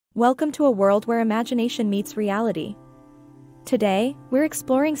Welcome to a world where imagination meets reality. Today, we're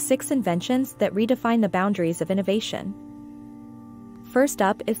exploring 6 inventions that redefine the boundaries of innovation. First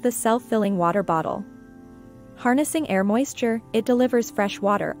up is the self-filling water bottle. Harnessing air moisture, it delivers fresh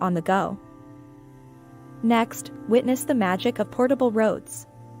water on the go. Next, witness the magic of portable roads.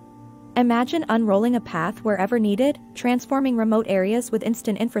 Imagine unrolling a path wherever needed, transforming remote areas with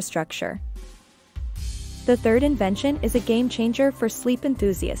instant infrastructure. The third invention is a game-changer for sleep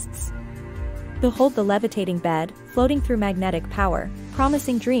enthusiasts. Behold the levitating bed, floating through magnetic power,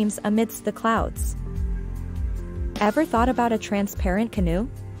 promising dreams amidst the clouds. Ever thought about a transparent canoe?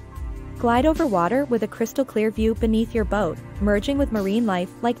 Glide over water with a crystal-clear view beneath your boat, merging with marine life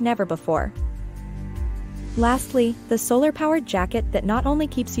like never before. Lastly, the solar-powered jacket that not only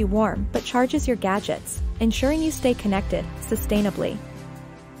keeps you warm but charges your gadgets, ensuring you stay connected sustainably.